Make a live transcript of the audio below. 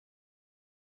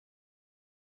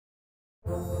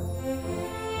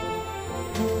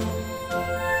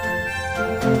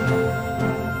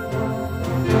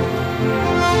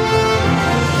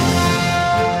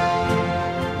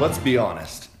Let's be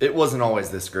honest, it wasn't always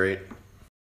this great.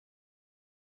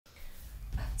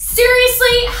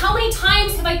 Seriously? How many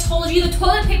times have I told you the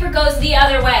toilet paper goes the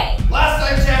other way? Last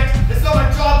I checked, it's not my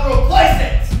job to replace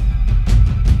it!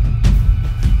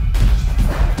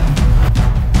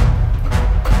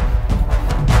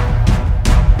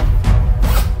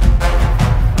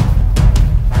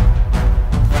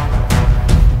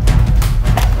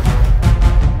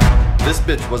 This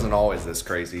bitch wasn't always this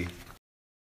crazy.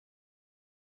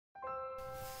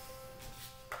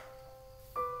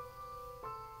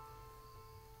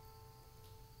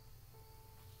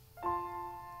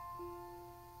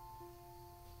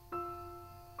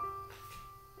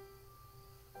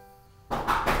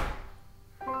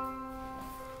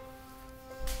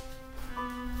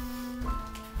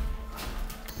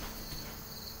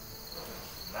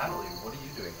 Natalie, what are you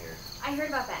doing here? I heard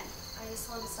about Ben. I just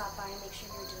wanted to stop by and make sure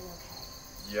you're doing okay.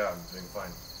 Yeah, I'm doing fine.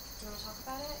 Do you want to talk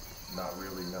about it? Not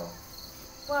really, no.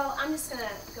 Well, I'm just gonna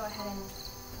go ahead and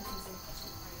put things in the kitchen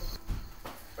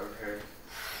for you. Okay.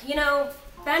 You know,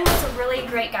 Ben was a really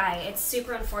great guy. It's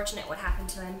super unfortunate what happened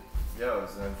to him. Yeah, it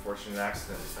was an unfortunate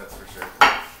accident, that's for sure.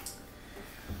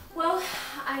 Well,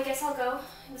 I guess I'll go.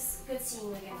 It was good seeing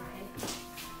you again, Ryan.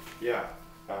 Yeah,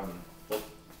 well,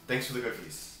 thanks for the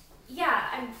cookies.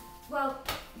 Yeah, well,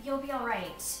 you'll be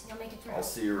alright. You'll make it through. I'll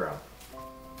see you around.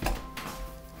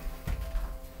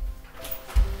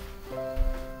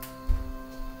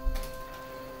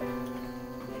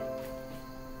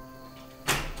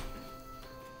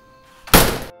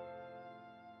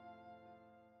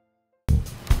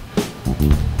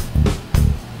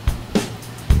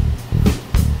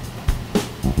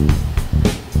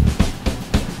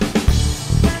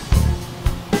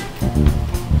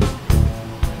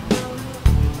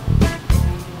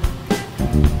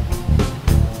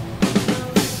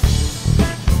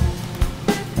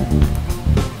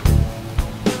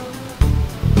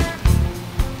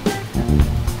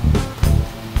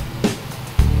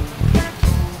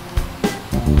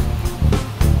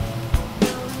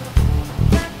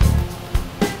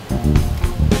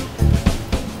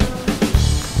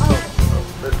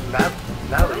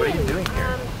 Natalie, what are you doing here?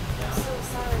 I'm so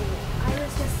sorry. I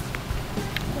was just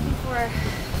looking for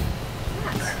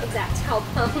that exact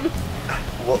album.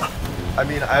 Well, I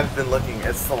mean, I've been looking.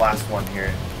 It's the last one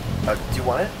here. Do you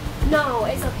want it? No,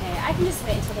 it's okay. I can just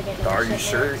wait until they get the Are you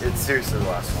sure? shipment. It's seriously the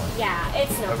last one. Yeah,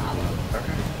 it's no problem.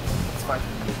 Okay, that's fine.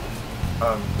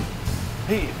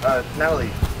 Hey,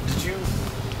 Natalie, do you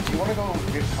want to go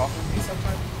get coffee with me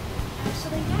sometime?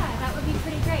 Actually, yeah, that would be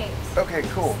pretty great. Okay,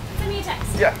 cool. Send me a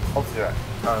text. Yeah, I'll do that.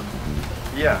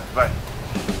 Yeah, bye.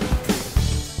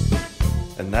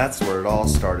 And that's where it all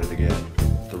started again.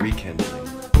 The rekindling.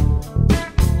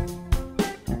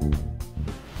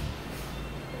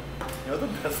 You know what the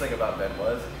best thing about Ben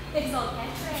was? It's all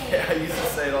catchphrase. Yeah, I used to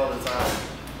say it all the time.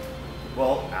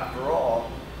 Well, after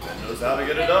all, Ben knows how to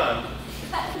get it done.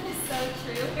 That is so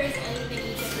true. If there's anything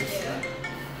you could do.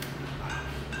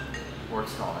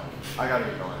 Work's calling. I gotta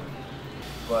get going.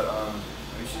 But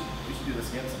we should do this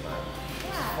again sometime. Yeah.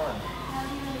 It's fun. Have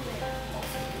you really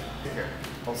great. Take care.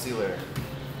 I'll see you later.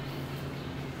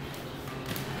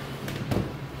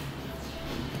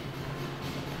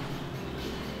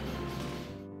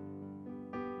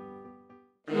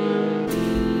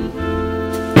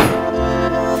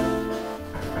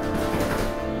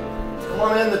 Come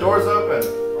on in, the door's open.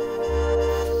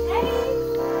 Hey!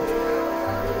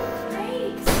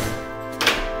 Great!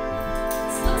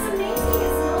 This looks amazing.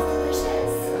 It smells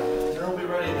delicious. Dinner will be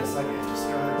ready in a second. Just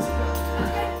go ahead and sit down.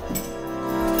 Okay.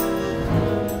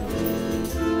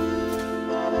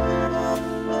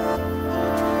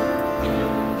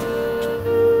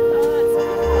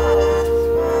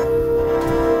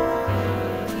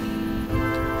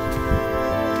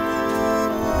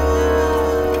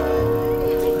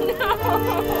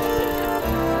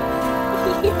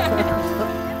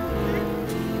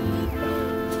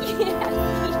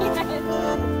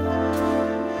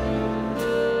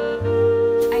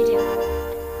 I do.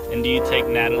 And do you take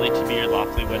Natalie to be your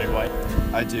lawfully wedded wife?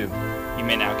 I do. You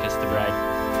may now kiss the bride.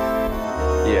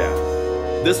 Yeah.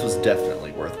 This was definitely